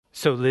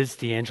So Liz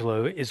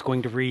D'Angelo is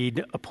going to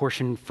read a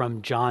portion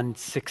from John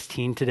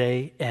 16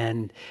 today.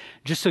 And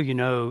just so you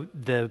know,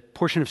 the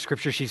portion of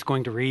scripture she's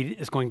going to read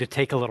is going to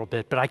take a little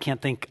bit, but I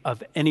can't think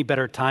of any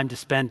better time to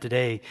spend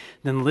today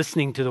than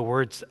listening to the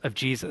words of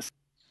Jesus.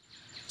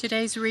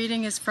 Today's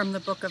reading is from the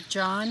book of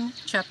John,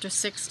 chapter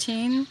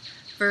 16,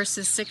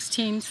 verses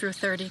 16 through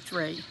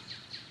 33.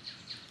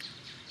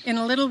 In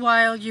a little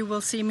while you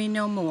will see me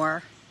no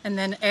more, and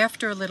then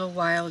after a little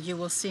while you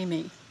will see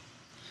me.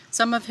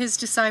 Some of his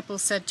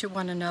disciples said to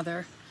one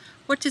another,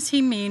 "What does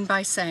he mean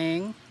by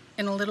saying,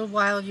 'In a little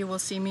while you will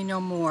see me no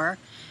more,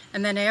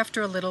 and then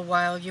after a little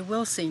while you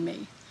will see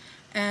me'?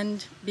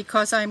 And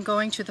because I am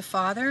going to the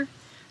Father?"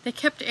 They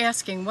kept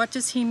asking, "What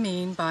does he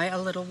mean by a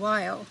little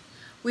while?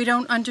 We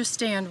don't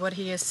understand what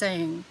he is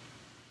saying."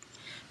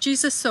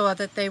 Jesus saw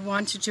that they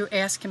wanted to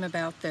ask him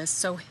about this,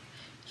 so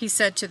he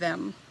said to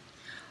them,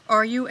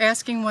 "Are you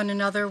asking one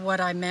another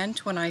what I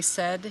meant when I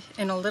said,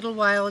 'In a little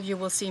while you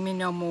will see me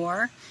no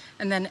more,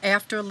 and then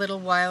after a little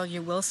while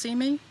you will see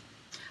me'?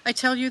 I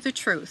tell you the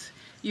truth,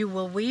 you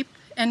will weep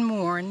and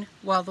mourn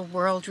while the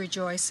world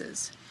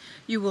rejoices.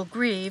 You will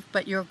grieve,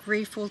 but your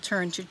grief will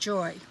turn to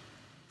joy.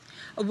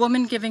 A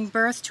woman giving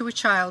birth to a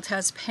child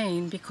has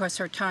pain because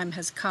her time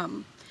has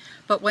come.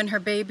 But when her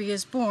baby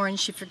is born,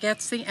 she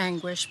forgets the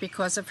anguish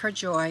because of her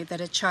joy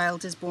that a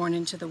child is born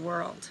into the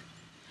world.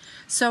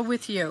 So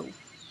with you.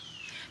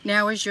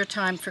 Now is your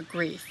time for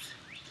grief.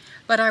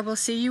 But I will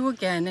see you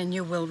again, and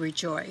you will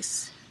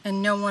rejoice,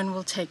 and no one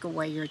will take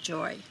away your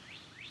joy.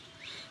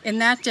 In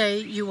that day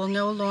you will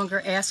no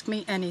longer ask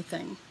me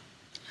anything.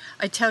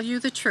 I tell you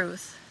the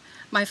truth,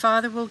 my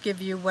Father will give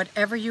you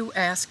whatever you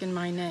ask in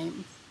my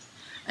name.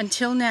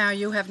 Until now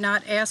you have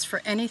not asked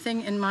for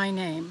anything in my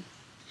name.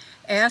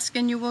 Ask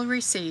and you will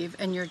receive,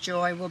 and your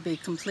joy will be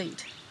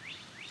complete.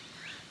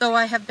 Though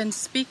I have been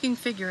speaking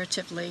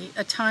figuratively,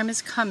 a time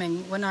is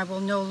coming when I will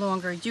no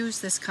longer use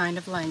this kind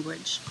of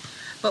language,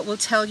 but will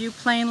tell you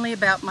plainly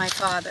about my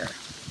Father.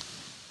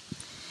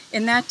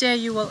 In that day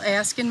you will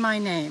ask in my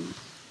name.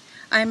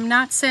 I am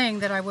not saying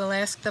that I will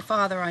ask the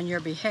Father on your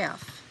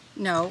behalf.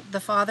 No,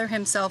 the Father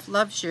himself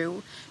loves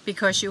you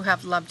because you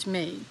have loved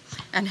me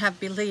and have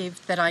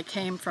believed that I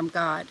came from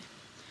God.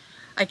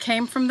 I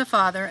came from the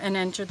Father and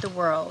entered the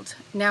world.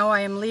 Now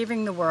I am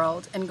leaving the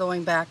world and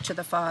going back to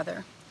the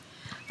Father."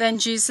 Then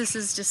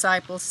Jesus'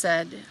 disciples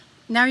said,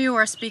 "Now you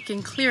are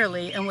speaking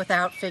clearly and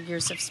without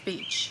figures of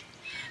speech.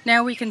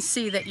 Now we can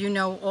see that you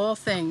know all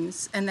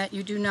things and that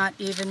you do not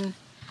even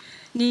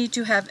need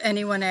to have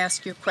anyone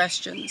ask you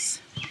questions.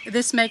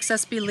 This makes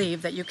us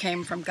believe that you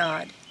came from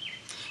God."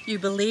 "You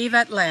believe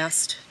at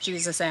last,"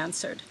 Jesus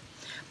answered.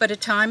 "But a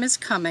time is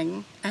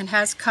coming and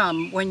has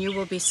come when you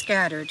will be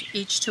scattered,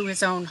 each to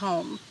his own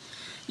home.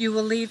 You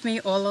will leave me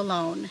all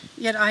alone,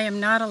 yet I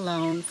am not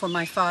alone, for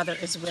my Father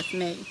is with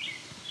me.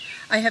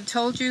 I have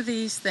told you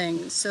these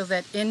things so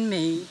that in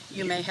me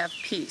you may have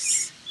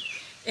peace.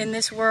 In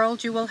this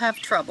world you will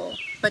have trouble,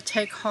 but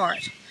take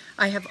heart,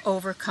 I have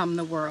overcome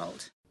the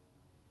world."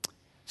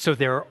 So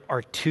there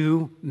are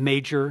two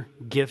major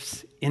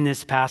gifts in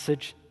this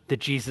passage that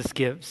Jesus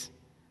gives.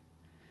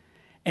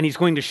 And he's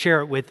going to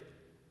share it with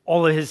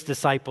all of his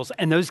disciples.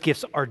 And those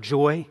gifts are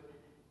joy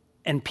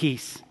and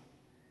peace.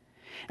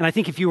 And I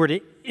think if you were to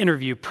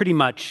interview pretty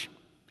much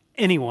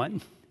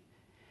anyone,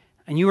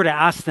 and you were to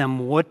ask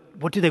them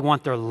what do they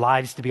want their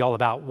lives to be all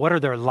about, what are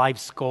their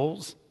life's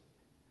goals,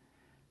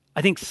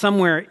 I think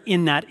somewhere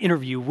in that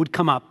interview would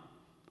come up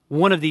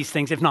one of these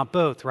things, if not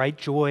both, right?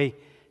 Joy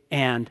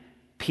and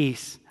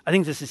peace. I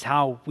think this is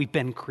how we've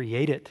been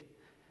created.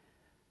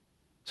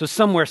 So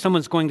somewhere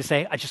someone's going to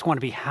say, "I just want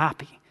to be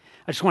happy.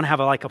 I just want to have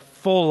a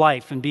full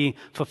life and be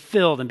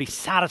fulfilled and be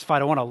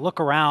satisfied. I want to look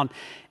around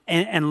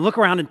and look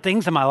around at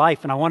things in my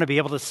life, and I want to be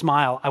able to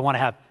smile. I want to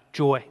have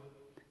joy."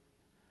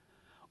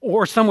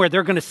 Or somewhere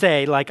they're going to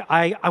say,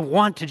 I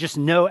want to just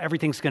know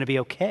everything's going to be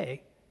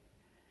okay.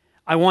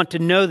 I want to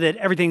know that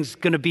everything's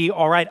going to be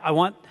all right. I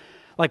want,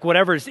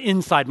 whatever's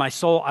inside my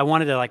soul, I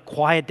want it to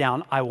quiet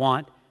down. I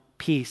want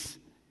peace.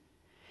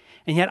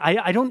 And yet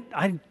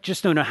I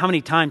just don't know how many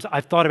times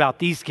I've thought about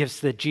these gifts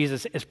that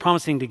Jesus is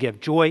promising to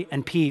give, joy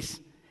and peace.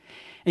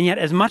 And yet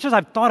as much as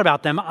I've thought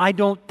about them, I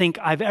don't think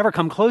I've ever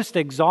come close to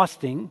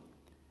exhausting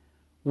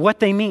what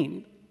they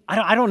mean.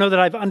 I don't know that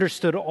I've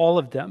understood all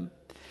of them.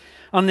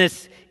 On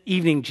this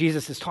evening,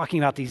 Jesus is talking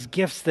about these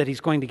gifts that he's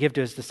going to give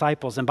to his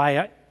disciples and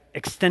by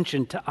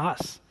extension to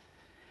us.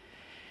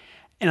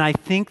 And I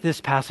think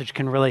this passage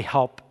can really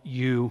help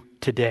you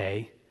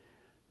today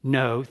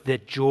know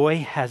that joy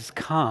has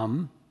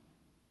come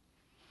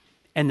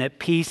and that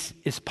peace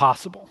is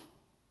possible.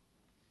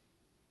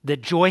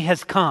 That joy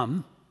has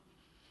come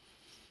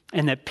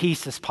and that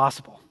peace is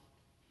possible.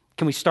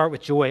 Can we start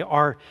with joy?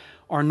 Our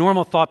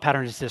normal thought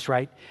pattern is this,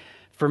 right?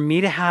 For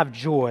me to have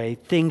joy,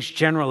 things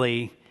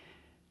generally,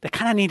 they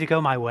kind of need to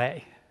go my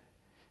way.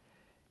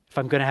 If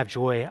I'm going to have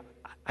joy,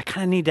 I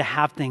kind of need to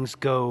have things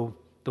go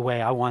the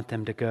way I want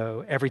them to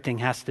go. Everything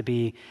has to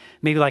be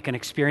maybe like an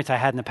experience I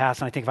had in the past,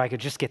 and I think if I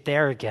could just get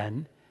there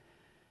again,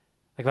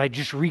 if I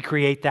just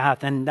recreate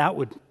that, then that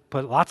would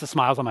put lots of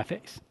smiles on my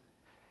face.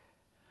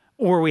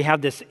 Or we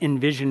have this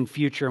envisioned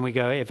future and we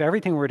go, if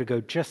everything were to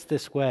go just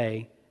this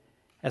way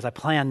as I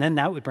plan, then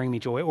that would bring me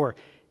joy. Or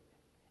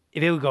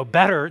if it would go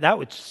better, that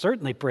would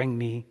certainly bring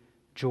me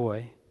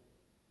joy.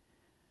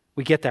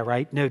 We get that,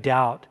 right? No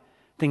doubt.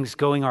 Things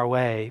going our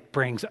way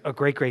brings a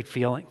great, great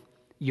feeling.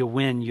 You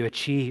win, you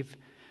achieve.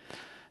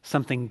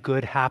 Something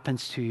good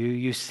happens to you.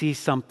 You see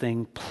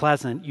something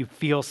pleasant. You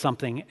feel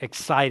something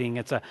exciting.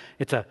 It's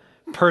a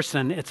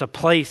person, it's a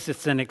place,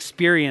 it's an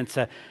experience,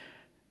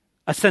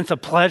 a sense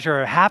of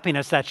pleasure or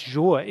happiness. That's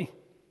joy.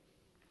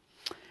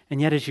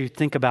 And yet as you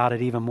think about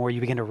it even more,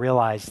 you begin to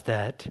realize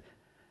that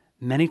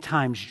many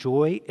times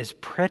joy is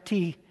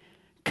pretty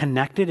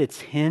connected. It's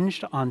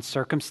hinged on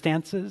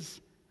circumstances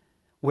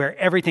where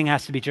everything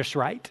has to be just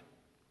right,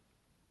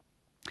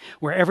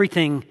 where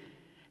everything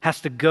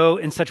has to go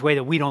in such a way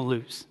that we don't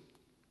lose.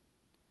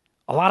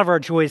 A lot of our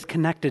joy is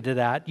connected to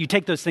that. You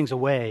take those things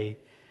away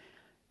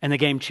and the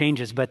game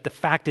changes, but the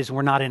fact is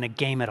we're not in a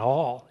game at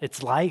all.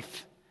 It's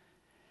life.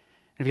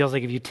 It feels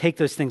like if you take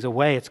those things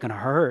away, it's going to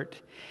hurt.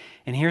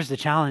 And here's the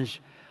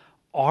challenge.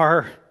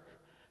 Our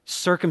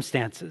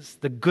circumstances,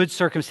 the good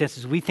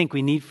circumstances we think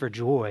we need for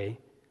joy,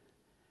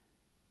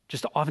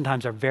 just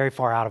oftentimes are very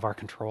far out of our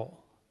control.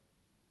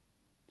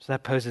 So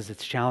that poses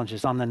its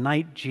challenges. On the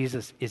night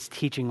Jesus is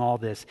teaching all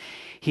this,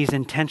 he's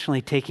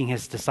intentionally taking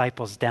his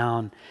disciples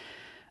down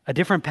a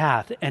different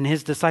path, and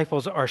his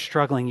disciples are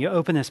struggling. You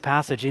open this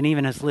passage, and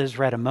even as Liz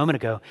read a moment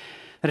ago,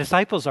 the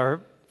disciples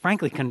are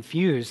frankly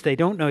confused. They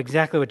don't know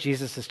exactly what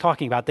Jesus is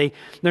talking about. They're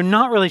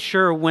not really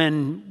sure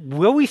when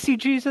will we see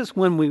Jesus,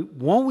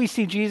 won't we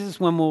see Jesus,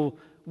 when will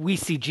we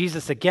see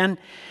Jesus again.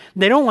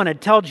 They don't want to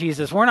tell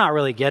Jesus, we're not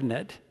really getting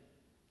it.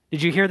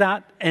 Did you hear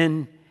that?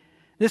 And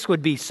this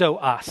would be so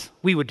us.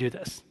 We would do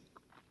this.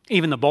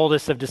 Even the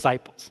boldest of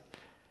disciples.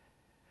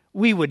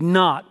 We would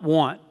not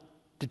want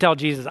to tell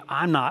Jesus,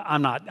 I'm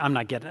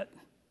not getting it.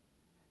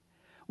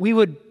 We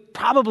would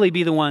probably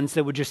be the ones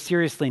that would just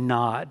seriously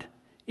nod,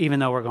 even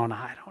though we're going,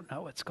 I don't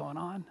know what's going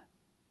on.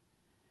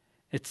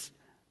 It's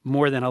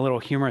more than a little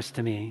humorous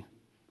to me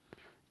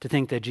to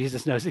think that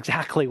Jesus knows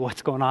exactly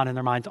what's going on in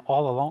their minds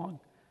all along.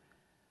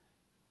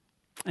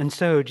 And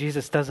so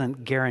Jesus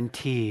doesn't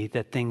guarantee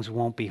that things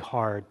won't be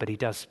hard, but he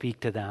does speak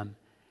to them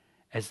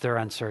as they're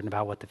uncertain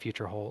about what the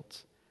future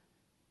holds.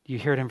 Do you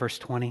hear it in verse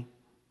 20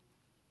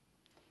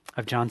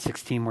 of John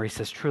 16 where he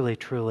says, truly,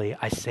 truly,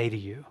 I say to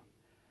you,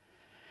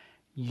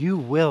 you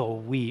will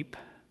weep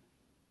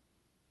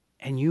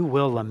and you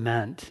will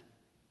lament.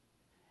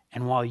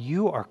 And while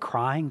you are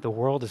crying, the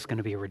world is going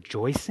to be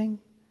rejoicing.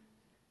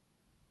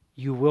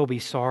 You will be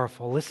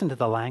sorrowful. Listen to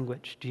the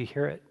language. Do you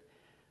hear it?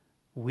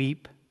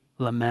 Weep,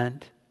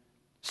 lament,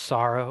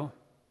 sorrow.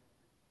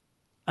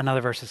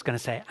 Another verse is going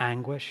to say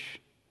anguish.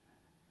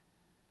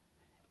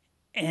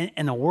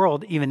 And the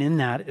world, even in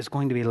that, is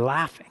going to be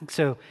laughing.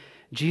 So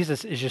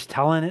Jesus is just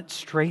telling it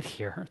straight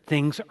here.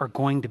 Things are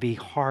going to be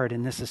hard,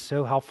 and this is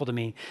so helpful to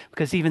me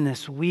because even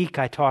this week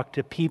I talk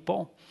to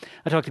people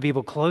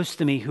close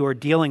to me who are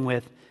dealing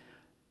with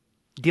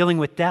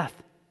death,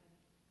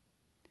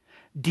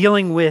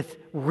 dealing with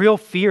real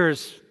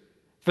fears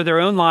for their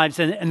own lives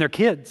and their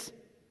kids,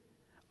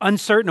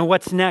 uncertain of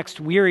what's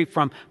next, weary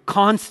from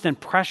constant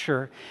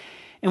pressure.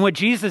 And what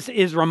Jesus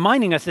is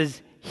reminding us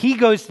is he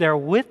goes there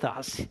with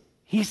us.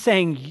 He's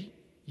saying,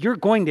 you're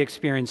going to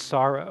experience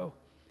sorrow.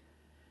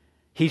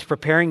 He's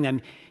preparing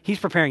them. He's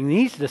preparing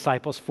these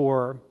disciples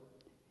for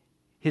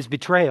his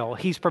betrayal.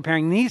 He's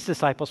preparing these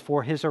disciples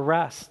for his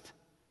arrest,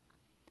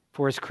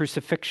 for his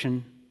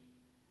crucifixion.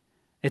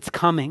 It's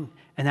coming,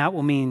 and that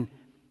will mean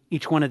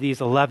each one of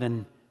these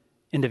 11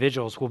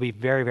 individuals will be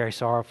very, very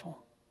sorrowful.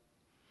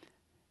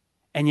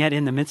 And yet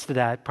in the midst of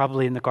that,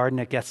 probably in the Garden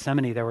of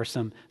Gethsemane, there were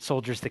some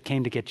soldiers that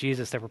came to get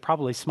Jesus that were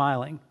probably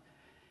smiling.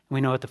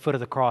 We know at the foot of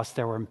the cross,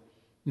 there were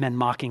men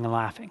mocking and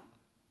laughing.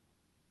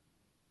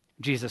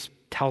 Jesus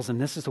tells them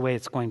this is the way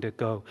it's going to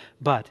go.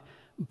 But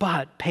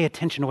pay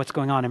attention to what's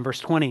going on in verse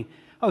 20.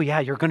 Oh yeah,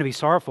 you're going to be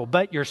sorrowful,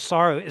 but your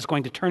sorrow is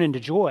going to turn into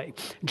joy.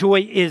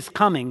 Joy is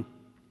coming.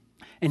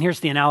 And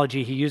here's the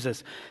analogy he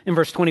uses. In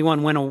verse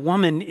 21, when a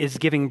woman is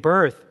giving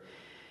birth,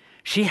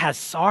 she has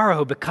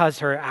sorrow because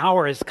her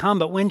hour has come.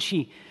 But when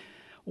she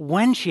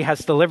has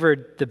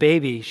delivered the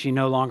baby, she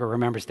no longer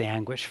remembers the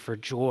anguish for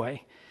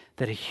joy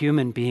that a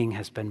human being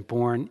has been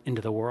born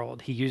into the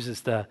world. He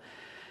uses the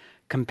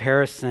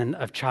comparison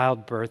of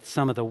childbirth,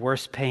 some of the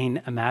worst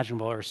pain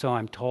imaginable, or so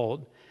I'm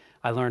told.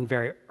 I learned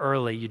very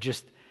early,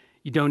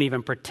 you don't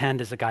even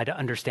pretend as a guy to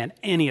understand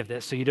any of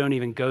this, so you don't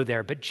even go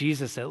there. But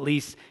Jesus at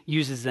least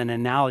uses an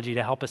analogy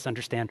to help us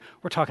understand.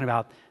 We're talking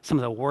about some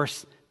of the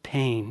worst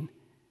pain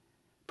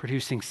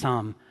producing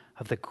some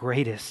of the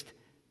greatest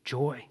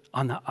joy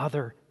on the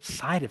other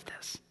side of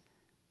this.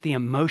 The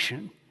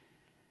emotion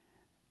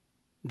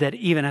that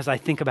even as I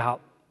think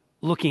about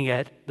looking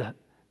at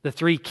the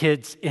 3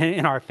 kids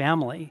in our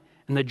family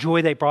and the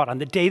joy they brought on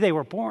the day they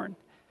were born,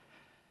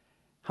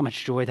 how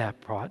much joy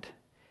that brought.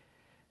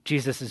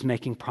 Jesus is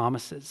making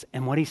promises.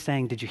 And what he's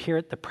saying, did you hear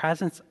it? The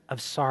presence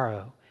of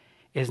sorrow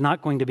is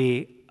not going to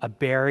be a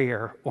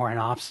barrier or an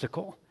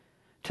obstacle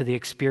to the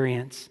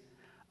experience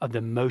of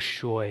the most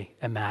joy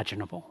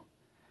imaginable.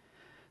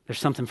 There's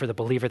something for the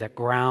believer that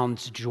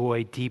grounds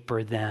joy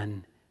deeper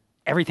than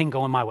everything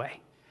going my way.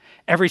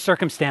 Every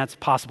circumstance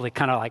possibly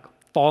kind of like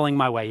falling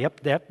my way.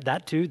 Yep,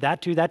 that too.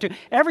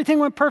 Everything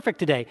went perfect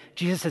today.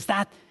 Jesus says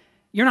that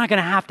you're not going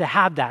to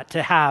have that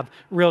to have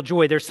real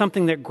joy. There's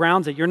something that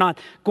grounds it. You're not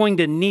going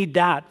to need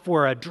that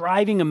for a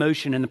driving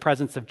emotion in the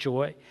presence of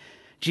joy.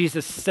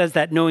 Jesus says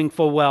that knowing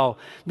full well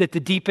that the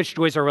deepest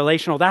joys are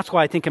relational. That's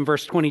why I think in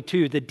verse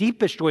 22, the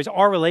deepest joys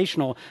are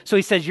relational. So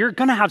he says, you're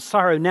going to have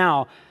sorrow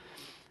now,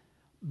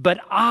 but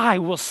I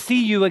will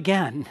see you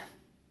again.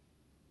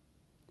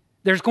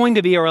 There's going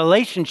to be a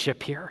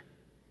relationship here,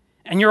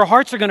 and your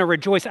hearts are going to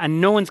rejoice, and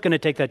no one's going to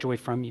take that joy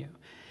from you.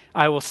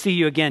 I will see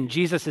you again.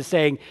 Jesus is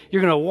saying,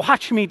 you're going to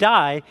watch me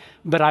die,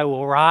 but I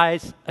will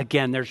rise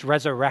again. There's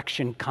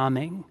resurrection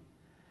coming,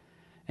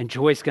 and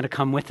joy is going to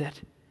come with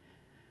it.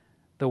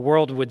 The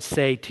world would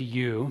say to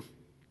you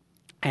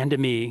and to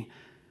me,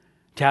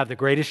 to have the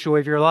greatest joy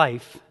of your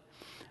life,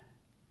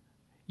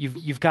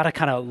 you've got to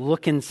kind of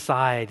look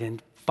inside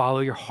and follow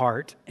your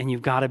heart, and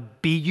you've got to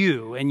be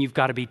you, and you've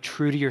got to be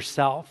true to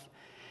yourself.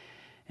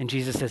 And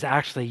Jesus says,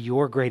 actually,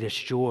 your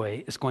greatest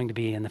joy is going to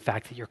be in the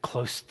fact that you're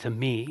close to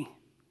me.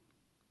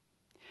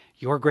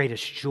 Your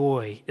greatest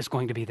joy is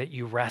going to be that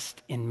you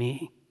rest in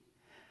me.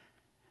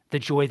 The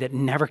joy that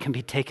never can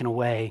be taken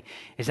away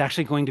is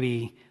actually going to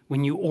be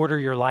when you order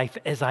your life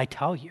as I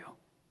tell you.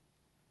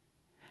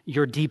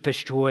 Your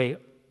deepest joy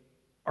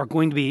are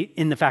going to be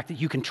in the fact that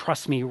you can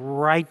trust me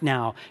right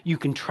now. You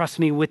can trust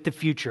me with the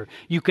future.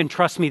 You can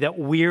trust me that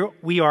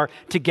we are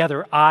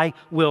together. I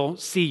will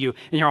see you.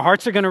 And your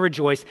hearts are going to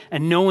rejoice,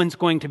 and no one's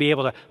going to be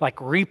able to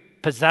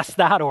repossess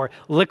that or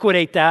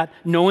liquidate that.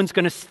 No one's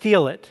going to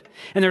steal it.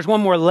 And there's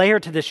one more layer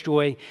to this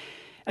joy.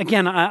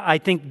 Again, I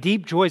think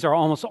deep joys are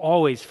almost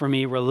always, for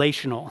me,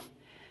 relational.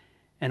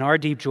 And our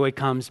deep joy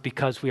comes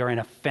because we are in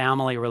a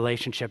family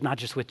relationship, not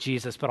just with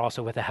Jesus, but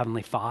also with the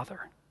Heavenly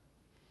Father.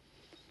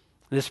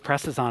 This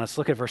presses on us.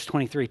 Look at verse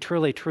 23.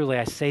 Truly, truly,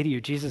 I say to you,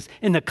 Jesus,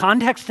 in the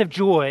context of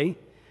joy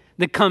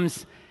that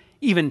comes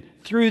even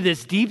through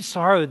this deep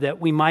sorrow that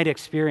we might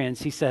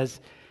experience, he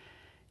says,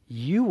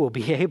 you will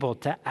be able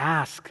to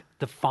ask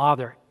the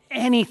Father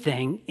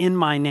anything in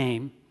my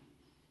name,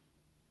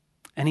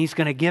 and he's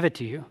going to give it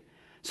to you.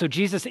 So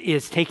Jesus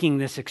is taking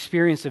this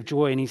experience of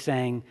joy, and he's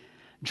saying,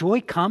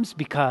 joy comes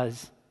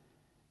because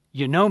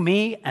you know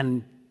me,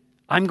 and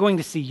I'm going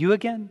to see you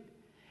again.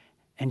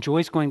 And joy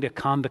is going to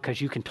come because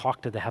you can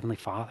talk to the Heavenly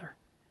Father.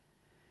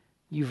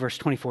 You, verse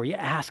 24, you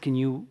ask and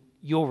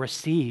you'll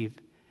receive,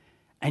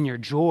 and your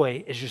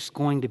joy is just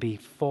going to be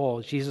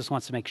full. Jesus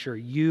wants to make sure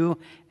you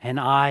and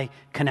I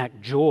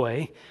connect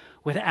joy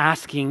with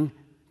asking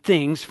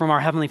things from our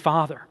Heavenly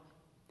Father.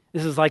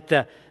 This is like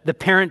the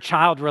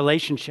parent-child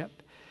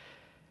relationship.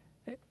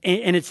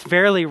 And it's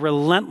fairly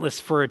relentless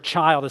for a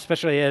child,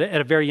 especially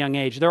at a very young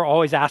age. They're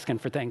always asking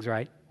for things,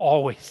 right?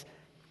 Always.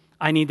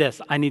 I need this.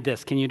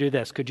 Can you do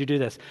this? Could you do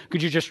this?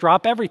 Could you just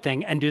drop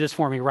everything and do this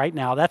for me right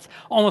now? That's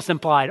almost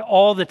implied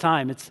all the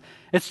time. It's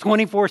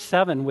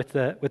 24/7 with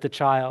the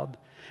child.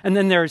 And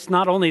then there's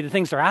not only the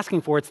things they're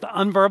asking for, it's the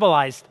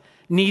unverbalized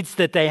needs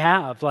that they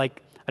have,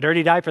 like a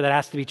dirty diaper that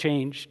has to be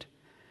changed,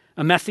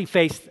 a messy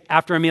face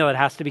after a meal that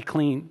has to be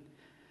clean.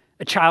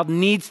 A child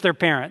needs their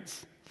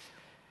parents,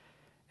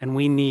 and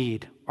we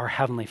need our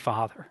Heavenly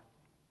Father.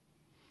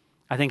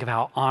 I think of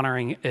how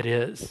honoring it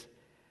is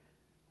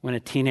when a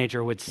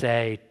teenager would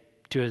say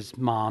to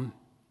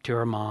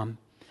her mom,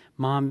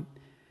 Mom,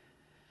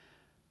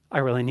 I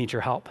really need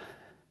your help.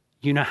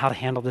 You know how to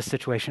handle this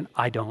situation.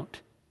 I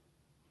don't.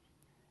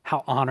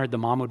 How honored the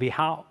mom would be,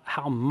 how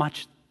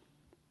much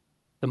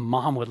the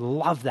mom would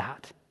love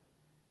that.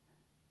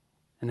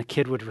 And the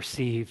kid would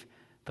receive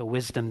the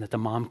wisdom that the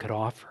mom could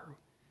offer.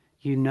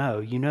 You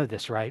know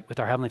this, right?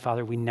 With our Heavenly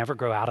Father, we never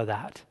grow out of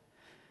that.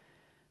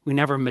 We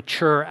never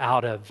mature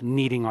out of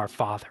needing our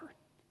Father.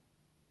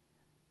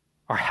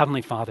 Our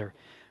Heavenly Father.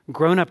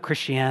 Grown-up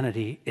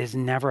Christianity is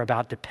never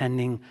about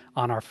depending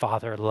on our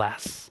Father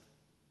less.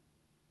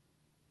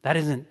 That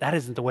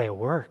isn't the way it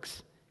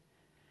works.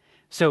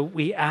 So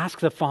we ask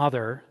the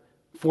Father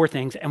for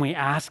things, and we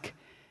ask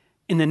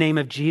in the name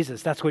of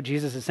Jesus. That's what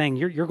Jesus is saying.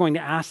 You're going to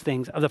ask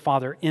things of the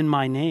Father in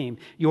my name.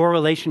 Your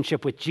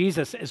relationship with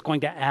Jesus is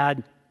going to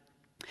add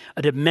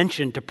a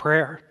dimension to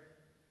prayer.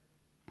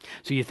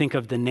 So you think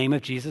of the name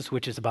of Jesus,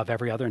 which is above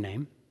every other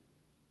name.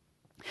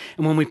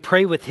 And when we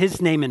pray with his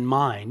name in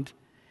mind,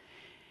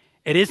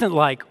 it isn't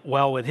like,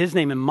 well, with his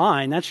name in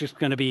mind, that's just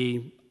going to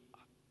be,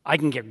 I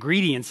can get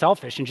greedy and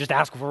selfish and just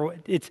ask for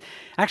it. It's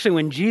actually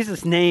when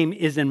Jesus' name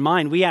is in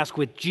mind, we ask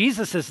with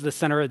Jesus as the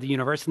center of the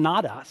universe,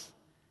 not us.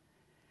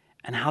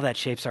 And how that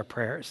shapes our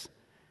prayers.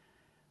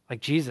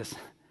 Like Jesus,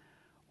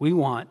 we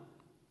want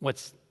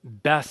what's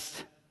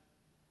best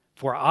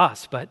for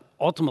us, but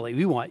ultimately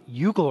we want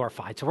you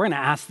glorified. So we're going to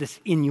ask this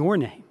in your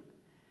name.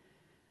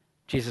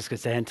 Jesus could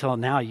say, until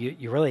now,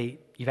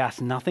 you've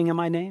asked nothing in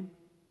my name.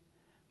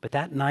 But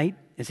that night,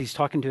 as he's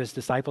talking to his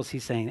disciples,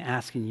 he's saying,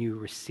 ask and you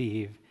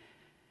receive.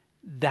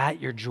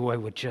 that your joy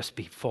would just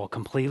be full,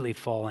 completely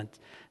full, and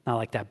not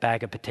like that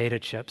bag of potato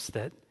chips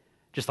that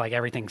just like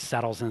everything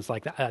settles and it's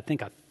like, I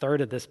think a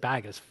third of this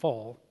bag is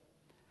full.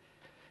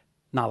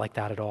 Not like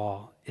that at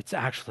all. It's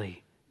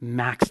actually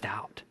maxed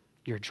out,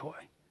 your joy,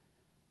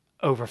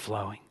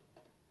 overflowing.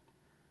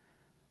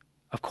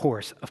 Of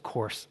course,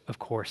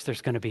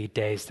 there's going to be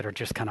days that are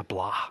just kind of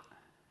blah.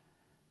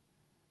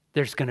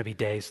 There's going to be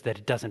days that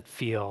it doesn't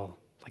feel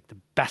like the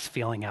best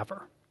feeling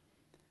ever.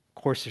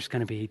 Of course, there's going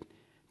to be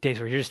days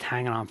where you're just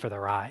hanging on for the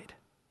ride.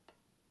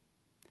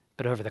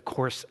 But over the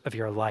course of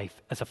your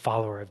life as a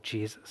follower of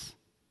Jesus,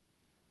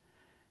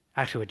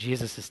 actually what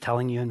Jesus is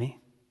telling you and me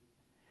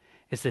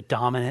is the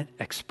dominant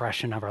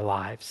expression of our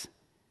lives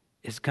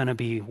is going to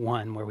be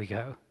one where we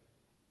go,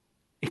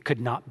 it could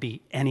not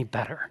be any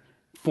better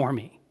for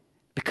me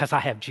because I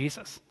have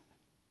Jesus.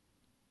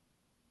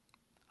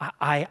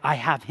 I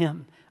have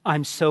him.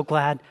 I'm so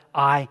glad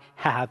I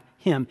have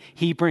him.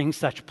 He brings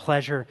such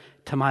pleasure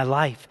to my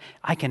life.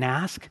 I can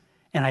ask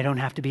and I don't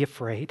have to be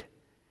afraid.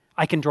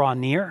 I can draw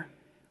near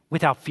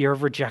without fear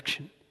of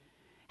rejection.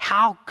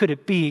 How could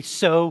it be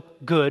so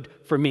good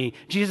for me?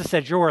 Jesus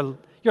said your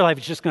life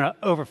is just going to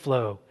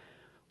overflow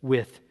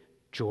with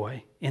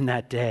joy in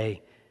that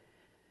day.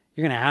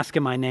 You're going to ask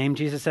in my name,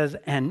 Jesus says,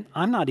 and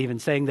I'm not even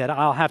saying that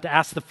I'll have to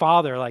ask the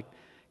Father, like,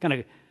 kind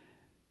of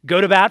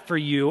go to bat for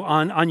you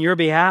on your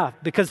behalf,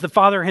 because the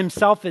Father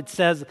himself, it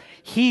says,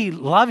 he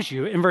loves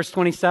you in verse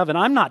 27.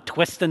 I'm not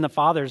twisting the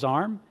Father's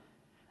arm.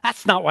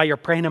 That's not why you're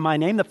praying in my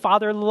name. The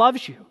Father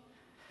loves you.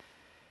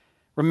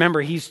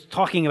 Remember, he's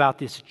talking about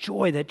this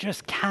joy that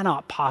just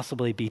cannot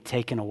possibly be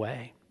taken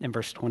away in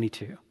verse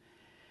 22.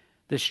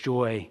 This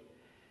joy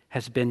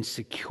has been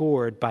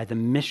secured by the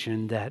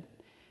mission that,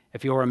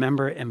 if you'll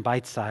remember in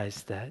Bite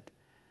Size, that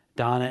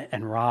Donna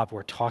and Rob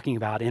were talking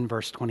about in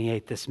verse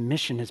 28. This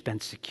mission has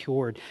been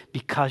secured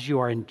because you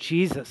are in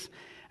Jesus.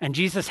 And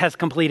Jesus has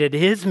completed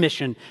his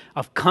mission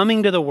of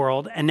coming to the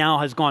world and now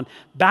has gone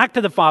back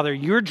to the Father.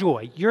 Your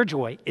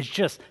joy is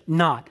just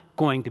not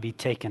going to be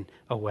taken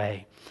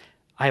away.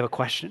 I have a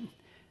question.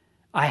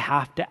 I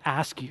have to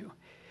ask you,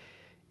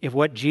 if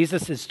what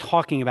Jesus is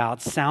talking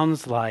about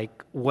sounds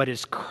like what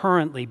is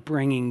currently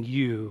bringing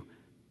you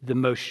the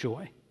most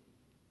joy,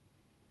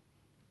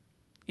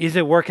 is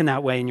it working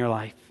that way in your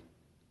life?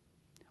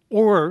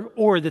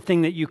 Or the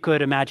thing that you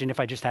could imagine, if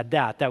I just had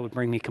that would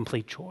bring me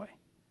complete joy.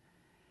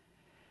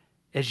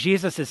 As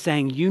Jesus is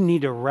saying, you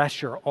need to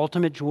rest your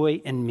ultimate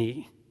joy in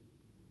me.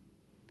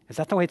 Is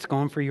that the way it's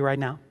going for you right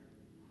now?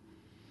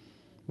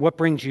 What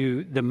brings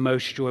you the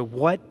most joy?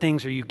 What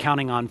things are you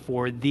counting on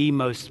for the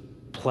most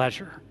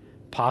pleasure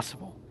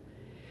possible?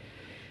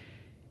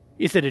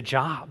 Is it a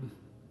job?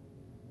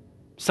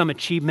 Some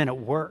achievement at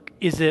work?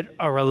 Is it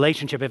a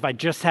relationship? If I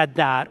just had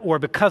that, or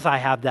because I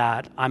have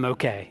that, I'm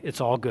okay. It's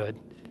all good.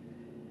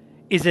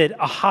 Is it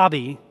a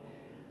hobby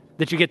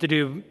that you get to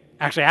do?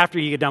 Actually, after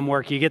you get done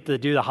work, you get to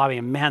do the hobby,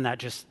 and man, that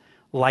just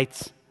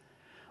lights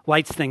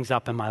things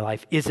up in my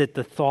life. Is it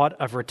the thought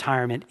of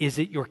retirement? Is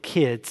it your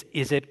kids?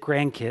 Is it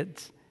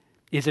grandkids?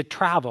 Is it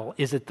travel?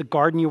 Is it the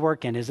garden you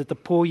work in? Is it the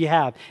pool you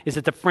have? Is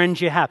it the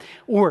friends you have?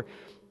 Or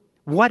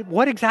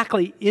what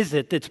exactly is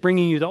it that's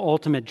bringing you the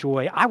ultimate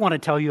joy? I want to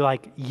tell you,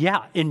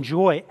 yeah,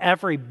 enjoy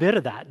every bit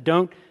of that.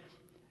 Don't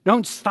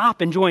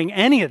stop enjoying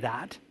any of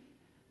that.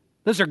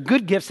 Those are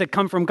good gifts that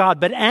come from God,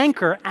 but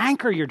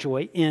anchor your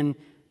joy in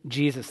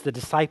Jesus. The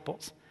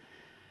disciples,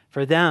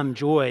 for them,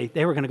 joy,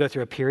 they were going to go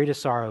through a period of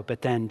sorrow,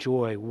 but then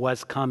joy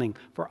was coming.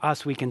 For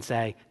us, we can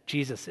say,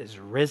 Jesus is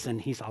risen,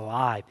 he's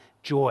alive.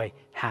 Joy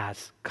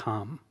has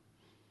come.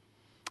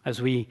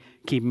 As we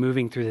keep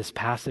moving through this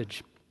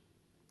passage,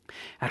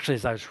 actually,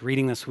 as I was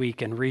reading this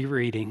week and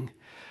rereading,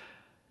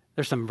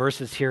 there's some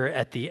verses here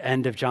at the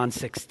end of John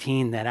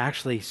 16 that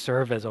actually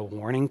serve as a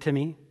warning to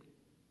me.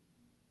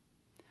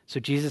 So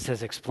Jesus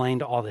has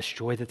explained all this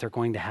joy that they're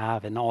going to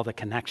have and all the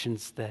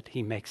connections that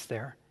he makes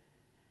there.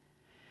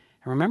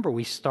 And remember,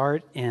 we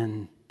start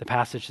in the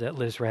passage that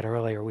Liz read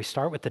earlier. We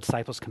start with the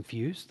disciples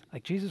confused.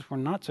 Like, Jesus, we're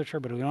not so sure,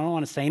 but we don't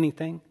want to say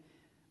anything.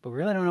 But we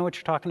really don't know what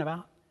you're talking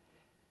about.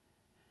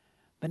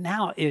 But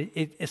now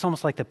it's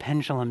almost like the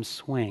pendulum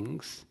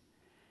swings.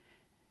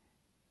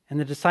 And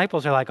the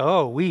disciples are like,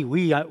 oh,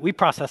 we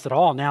process it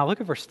all. Now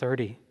look at verse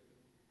 30.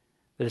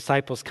 The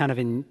disciples kind of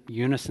in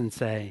unison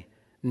say,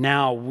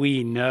 now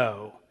we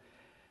know.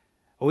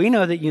 We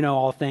know that you know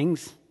all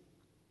things.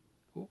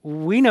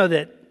 We know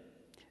that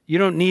you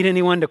don't need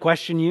anyone to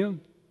question you.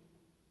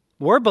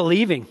 We're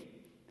believing.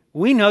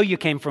 We know you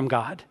came from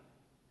God.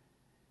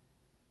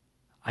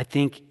 I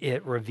think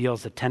it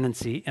reveals a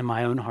tendency in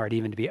my own heart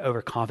even to be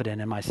overconfident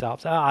in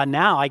myself.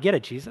 Now I get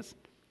it, Jesus.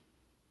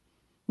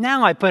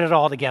 Now I put it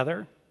all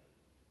together.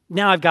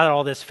 Now I've got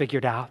all this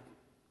figured out.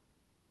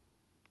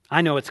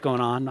 I know what's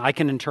going on. I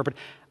can interpret.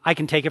 I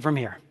can take it from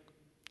here.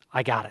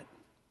 I got it.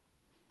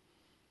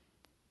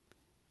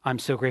 I'm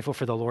so grateful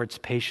for the Lord's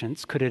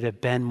patience. Could it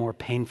have been more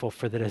painful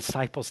for the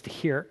disciples to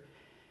hear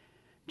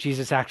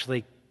Jesus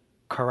actually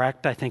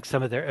correct, I think,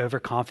 some of their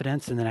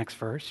overconfidence in the next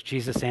verse?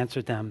 Jesus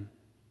answered them,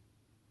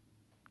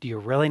 do you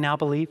really now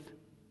believe?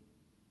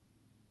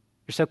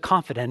 You're so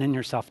confident in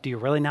yourself. Do you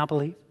really now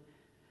believe?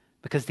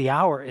 Because the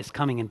hour is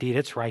coming indeed.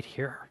 It's right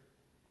here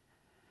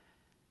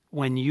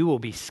when you will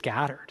be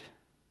scattered.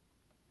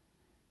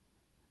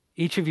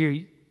 Each of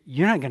you,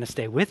 you're not going to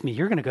stay with me.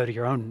 You're going to go to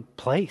your own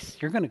place.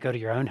 You're going to go to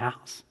your own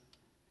house.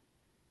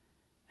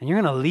 And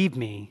you're going to leave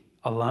me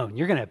alone.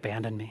 You're going to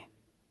abandon me.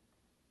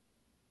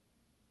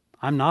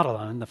 I'm not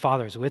alone. The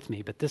Father is with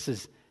me. But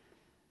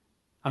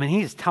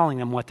he's telling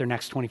them what their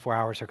next 24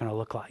 hours are going to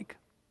look like.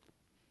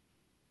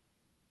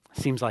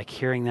 It seems like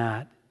hearing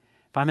that.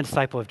 If I'm a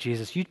disciple of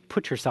Jesus, you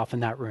put yourself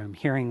in that room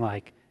hearing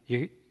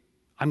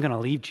I'm going to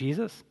leave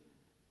Jesus?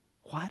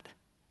 What?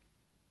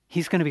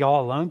 He's going to be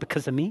all alone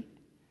because of me?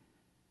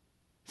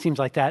 Seems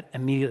like that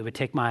immediately would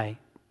take my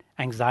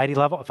anxiety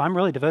level. If I'm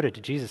really devoted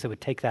to Jesus, it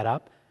would take that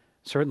up,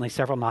 certainly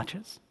several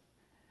notches.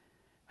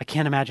 I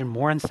can't imagine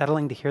more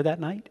unsettling to hear that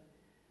night.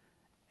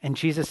 And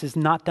Jesus is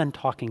not done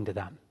talking to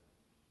them.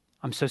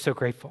 I'm so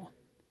grateful.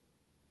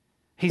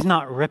 He's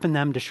not ripping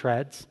them to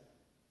shreds.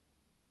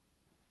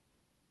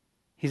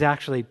 He's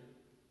actually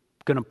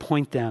going to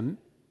point them,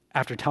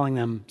 after telling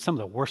them some of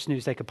the worst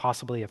news they could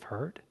possibly have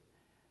heard,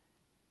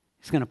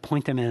 he's going to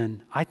point them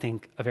in, I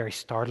think, a very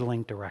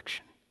startling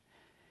direction.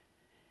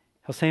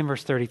 He'll say in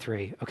verse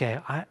 33, okay,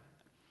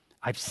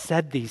 I've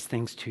said these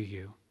things to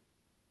you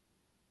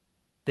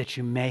that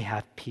you may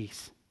have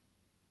peace.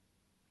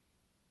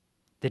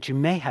 That you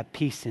may have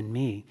peace in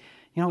me.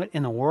 You know what?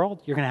 In the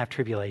world, you're going to have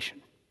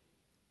tribulation.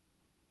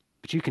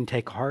 But you can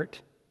take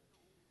heart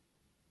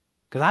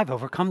because I've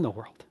overcome the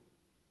world.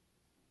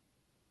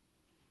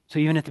 So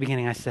even at the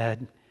beginning, I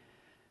said,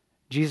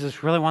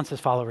 Jesus really wants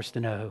his followers to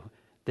know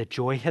that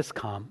joy has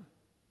come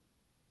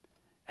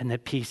and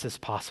that peace is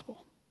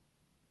possible.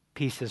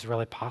 Peace is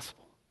really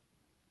possible.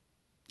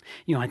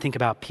 I think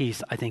about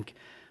peace. I think,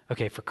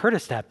 okay, for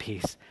Curtis to have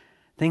peace,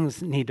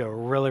 things need to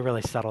really,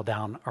 really settle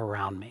down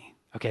around me.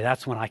 Okay,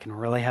 that's when I can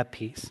really have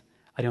peace.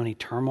 I don't need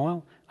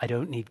turmoil. I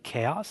don't need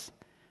chaos.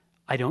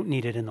 I don't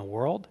need it in the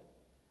world.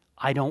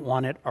 I don't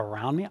want it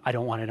around me. I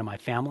don't want it in my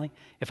family.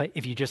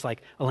 If you just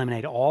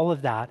eliminate all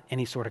of that,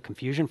 any sort of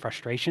confusion,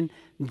 frustration,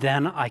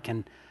 then I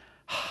can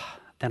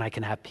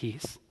have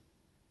peace.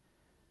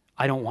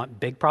 I don't want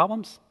big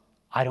problems.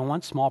 I don't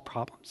want small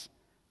problems.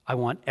 I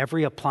want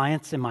every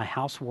appliance in my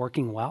house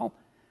working well.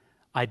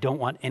 I don't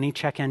want any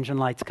check engine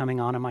lights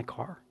coming on in my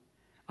car.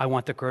 I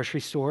want the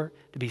grocery store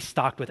to be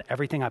stocked with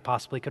everything I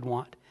possibly could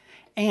want.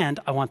 And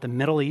I want the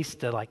Middle East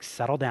to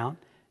settle down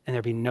and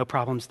there be no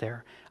problems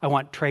there. I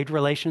want trade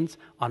relations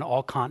on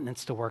all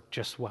continents to work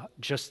just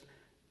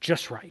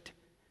right.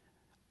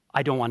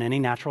 I don't want any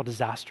natural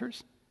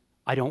disasters.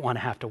 I don't want to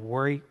have to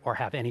worry or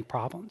have any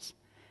problems.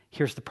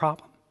 Here's the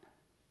problem.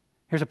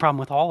 Here's a problem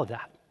with all of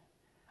that.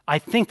 I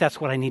think that's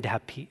what I need to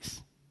have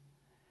peace.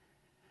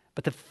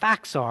 But the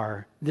facts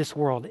are, this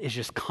world is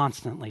just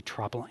constantly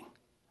troubling.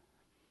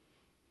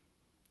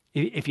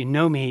 If you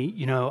know me,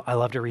 you know I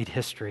love to read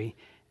history.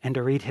 And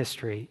to read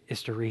history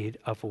is to read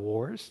of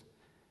wars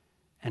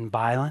and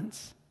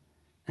violence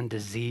and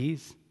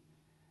disease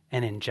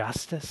and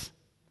injustice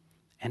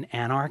and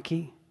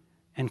anarchy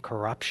and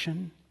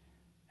corruption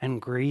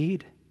and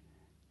greed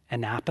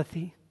and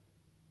apathy.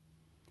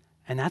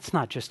 And that's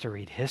not just to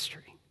read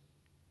history.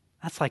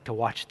 That's like to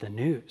watch the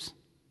news.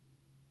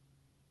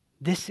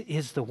 This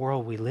is the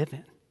world we live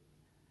in.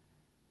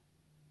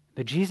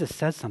 But Jesus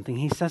says something.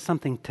 He says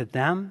something to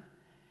them,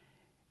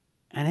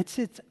 and it's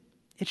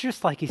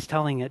just like he's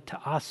telling it to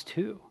us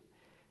too.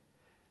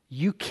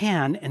 You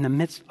can, in the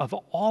midst of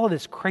all of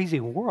this crazy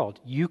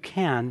world, you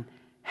can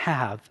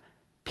have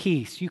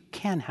peace. You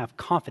can have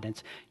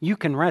confidence. You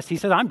can rest. He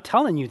says, I'm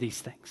telling you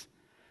these things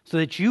so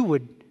that you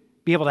would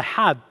be able to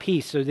have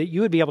peace, so that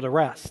you would be able to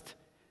rest.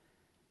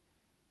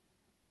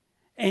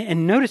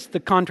 And notice the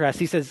contrast.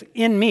 He says,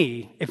 in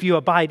me, if you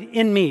abide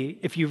in me,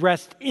 if you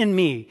rest in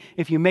me,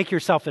 if you make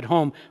yourself at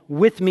home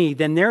with me,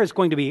 then there is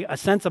going to be a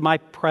sense of my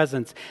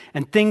presence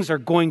and things are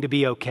going to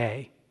be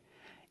okay.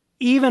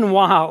 Even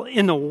while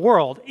in the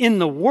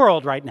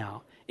world right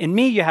now, in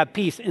me you have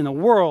peace. In the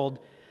world,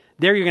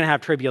 there you're going to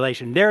have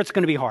tribulation. There it's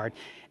going to be hard.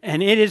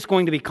 And it is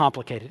going to be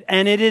complicated.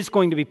 And it is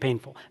going to be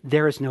painful.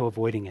 There is no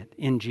avoiding it.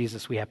 In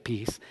Jesus we have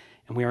peace.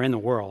 And we are in the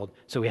world,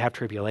 so we have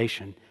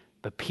tribulation.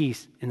 But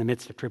peace in the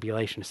midst of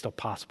tribulation is still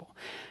possible.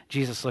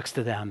 Jesus looks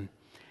to them,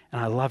 and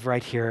I love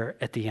right here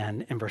at the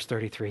end in verse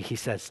 33, he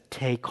says,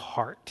 take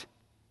heart.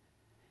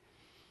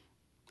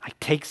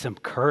 Take some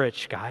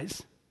courage,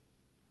 guys.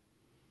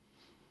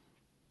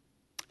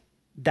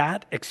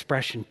 That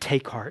expression,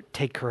 take heart,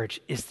 take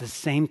courage, is the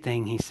same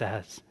thing he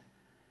says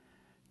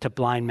to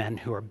blind men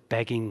who are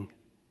begging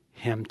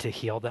him to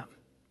heal them.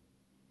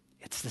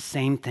 It's the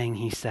same thing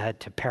he said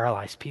to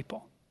paralyzed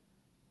people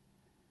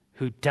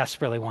who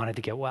desperately wanted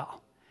to get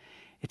well.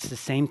 It's the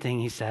same thing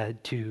he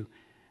said to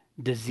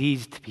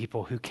diseased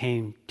people who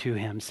came to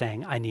him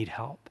saying, I need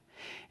help.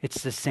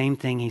 It's the same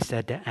thing he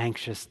said to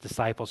anxious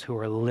disciples who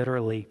were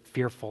literally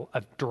fearful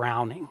of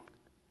drowning.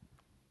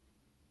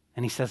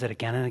 And he says it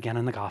again and again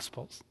in the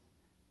Gospels.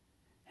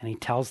 And he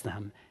tells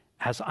them,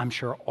 as I'm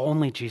sure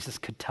only Jesus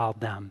could tell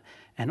them,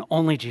 and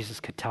only Jesus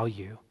could tell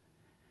you,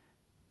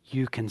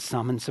 you can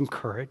summon some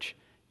courage.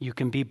 You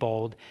can be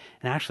bold.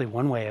 And actually,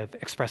 one way of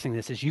expressing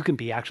this is you can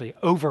be actually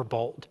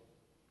overbold.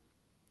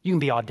 You can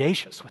be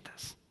audacious with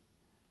this.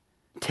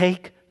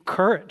 Take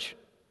courage.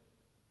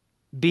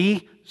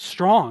 Be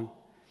strong.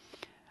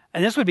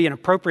 And this would be an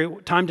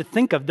appropriate time to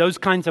think of those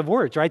kinds of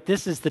words, right?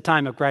 This is the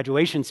time of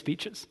graduation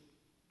speeches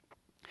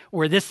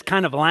where this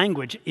kind of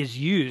language is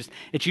used.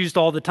 It's used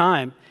all the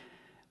time.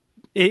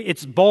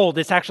 It's bold.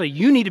 It's actually,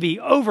 you need to be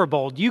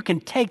overbold. You can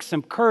take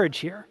some courage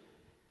here.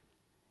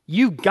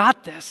 You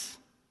got this.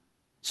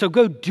 So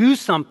go do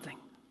something.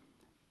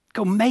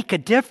 Go make a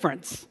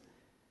difference.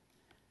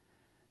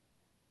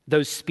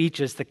 Those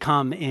speeches that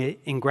come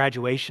in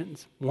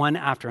graduations, one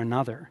after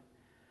another,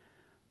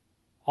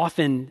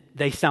 often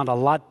they sound a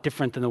lot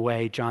different than the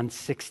way John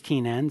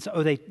 16 ends.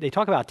 Oh, they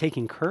talk about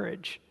taking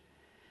courage.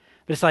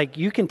 But it's like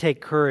you can take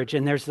courage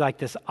and there's like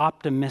this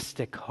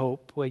optimistic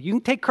hope. Well, you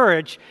can take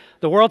courage.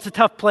 The world's a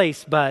tough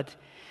place, but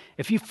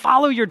if you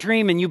follow your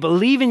dream and you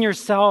believe in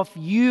yourself,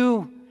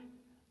 you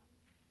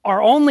are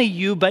only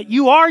you, but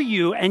you are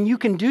you, and you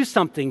can do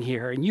something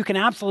here. And you can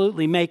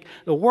absolutely make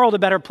the world a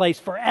better place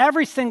for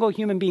every single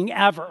human being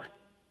ever.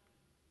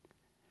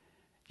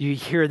 You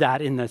hear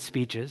that in the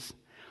speeches.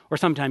 Or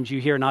sometimes you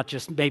hear not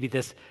just maybe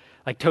this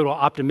like total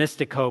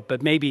optimistic hope,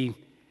 but maybe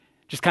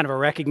just kind of a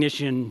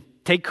recognition,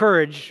 take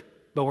courage,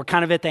 but we're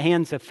kind of at the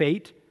hands of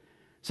fate.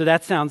 So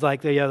that sounds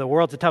like the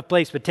world's a tough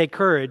place, but take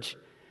courage.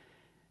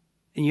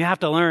 And you have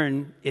to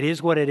learn it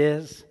is what it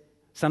is.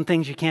 Some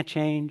things you can't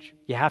change.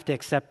 You have to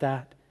accept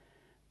that.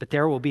 But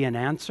there will be an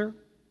answer.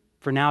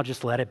 For now,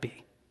 just let it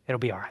be. It'll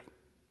be all right.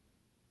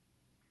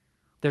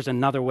 There's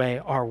another way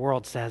our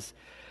world says,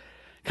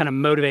 kind of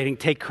motivating,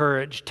 take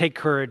courage. Take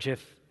courage.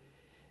 If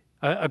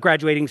a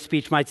graduating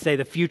speech might say,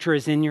 the future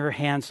is in your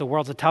hands. The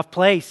world's a tough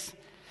place.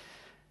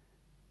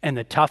 And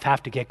the tough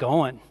have to get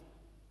going.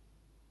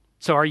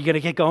 So are you going to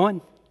get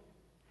going?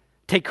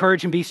 Take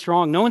courage and be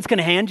strong. No one's going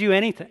to hand you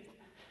anything.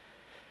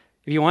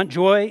 If you want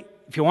joy,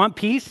 if you want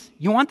peace,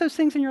 you want those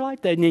things in your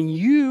life, then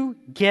you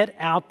get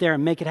out there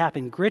and make it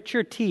happen. Grit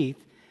your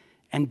teeth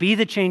and be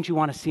the change you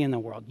want to see in the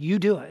world. You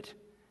do it.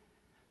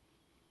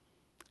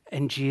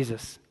 And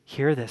Jesus,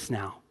 hear this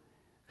now.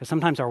 Because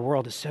sometimes our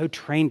world is so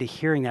trained to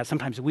hearing that.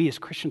 Sometimes we as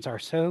Christians are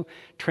so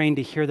trained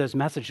to hear those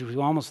messages,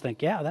 we almost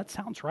think, yeah, that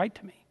sounds right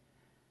to me.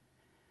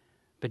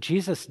 But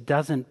Jesus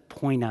doesn't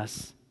point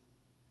us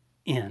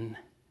in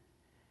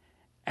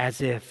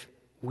as if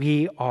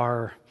we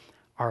are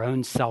our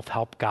own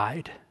self-help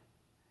guide.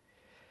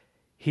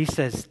 He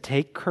says,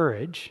 take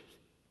courage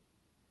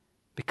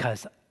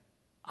because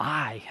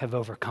I have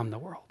overcome the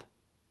world.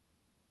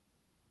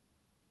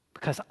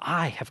 Because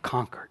I have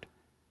conquered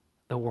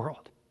the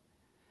world.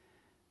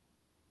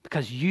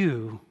 Because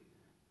you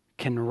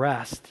can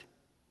rest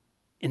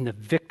in the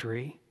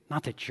victory,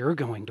 not that you're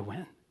going to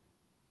win,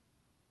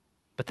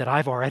 but that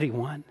I've already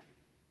won.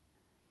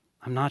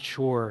 I'm not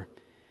sure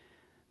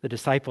the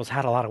disciples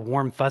had a lot of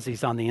warm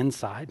fuzzies on the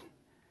inside.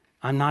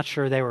 I'm not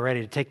sure they were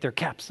ready to take their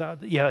caps off,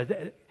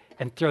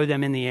 and throw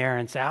them in the air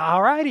and say,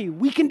 all righty,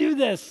 we can do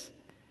this.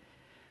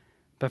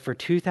 But for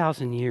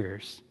 2,000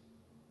 years,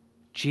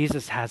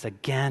 Jesus has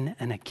again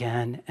and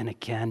again and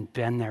again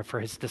been there for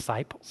his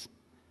disciples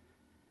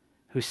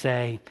who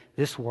say,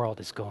 this world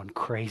is going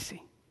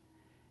crazy.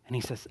 And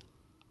he says,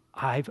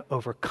 I've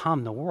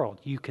overcome the world.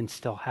 You can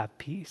still have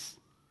peace.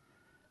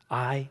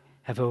 I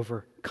have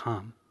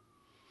overcome.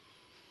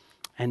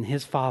 And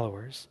his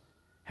followers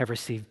have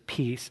received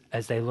peace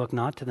as they look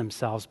not to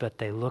themselves, but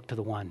they look to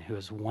the one who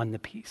has won the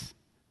peace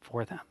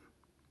for them.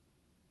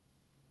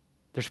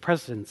 There's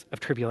presence of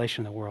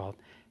tribulation in the world.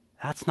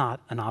 That's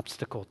not an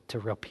obstacle to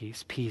real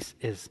peace. Peace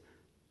is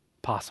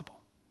possible.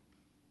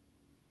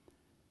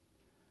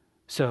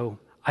 So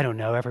I don't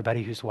know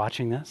everybody who's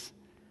watching this,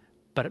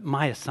 but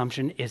my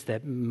assumption is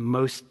that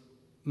most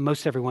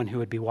everyone who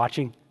would be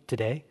watching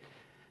today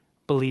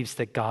believes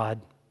that God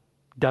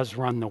does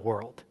run the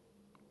world,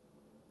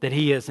 that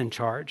he is in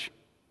charge.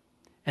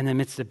 In the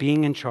midst of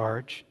being in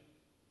charge,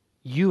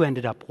 you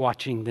ended up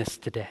watching this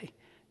today.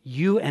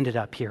 You ended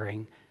up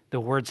hearing the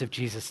words of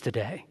Jesus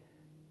today.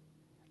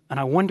 And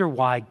I wonder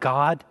why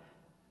God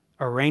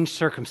arranged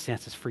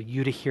circumstances for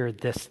you to hear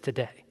this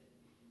today.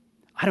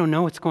 I don't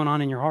know what's going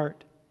on in your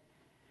heart.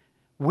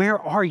 Where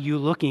are you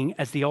looking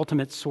as the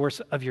ultimate source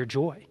of your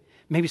joy?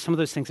 Maybe some of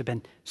those things have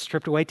been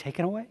stripped away,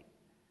 taken away.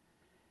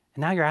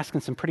 And now you're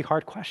asking some pretty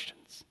hard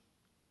questions.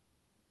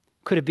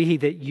 Could it be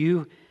that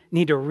you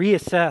need to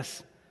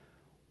reassess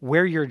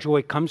where your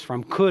joy comes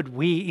from? Could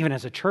we, even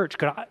as a church,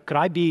 could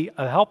I be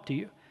a help to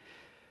you?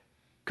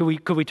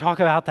 Could we talk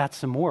about that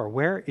some more?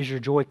 Where is your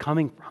joy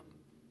coming from?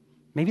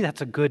 Maybe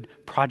that's a good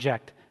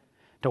project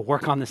to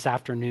work on this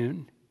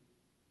afternoon.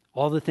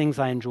 All the things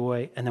I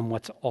enjoy and then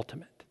what's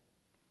ultimate.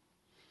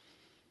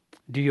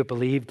 Do you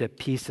believe that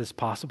peace is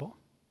possible?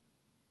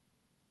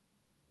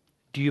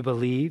 Do you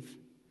believe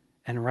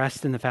and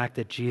rest in the fact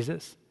that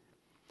Jesus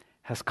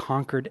has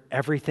conquered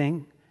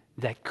everything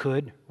that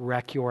could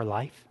wreck your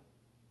life?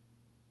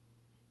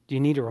 Do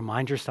you need to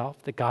remind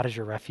yourself that God is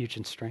your refuge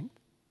and strength?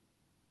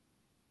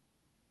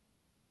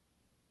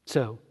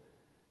 So,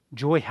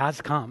 joy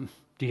has come.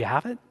 Do you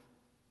have it?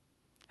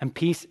 And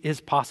peace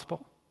is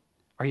possible.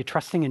 Are you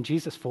trusting in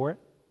Jesus for it?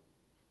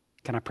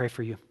 Can I pray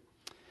for you?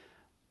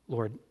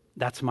 Lord,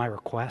 that's my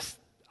request.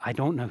 I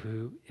don't know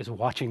who is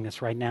watching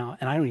this right now,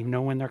 and I don't even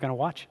know when they're going to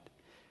watch it.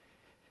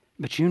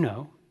 But you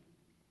know,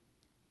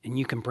 and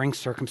you can bring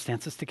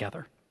circumstances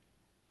together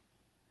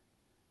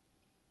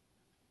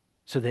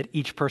so that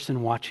each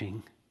person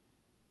watching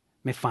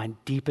may find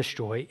deepest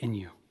joy in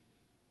you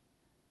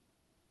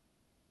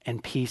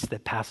and peace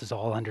that passes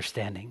all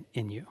understanding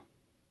in you.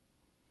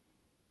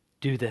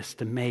 Do this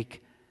to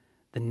make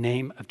the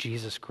name of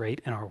Jesus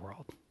great in our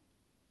world.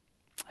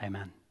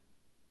 Amen.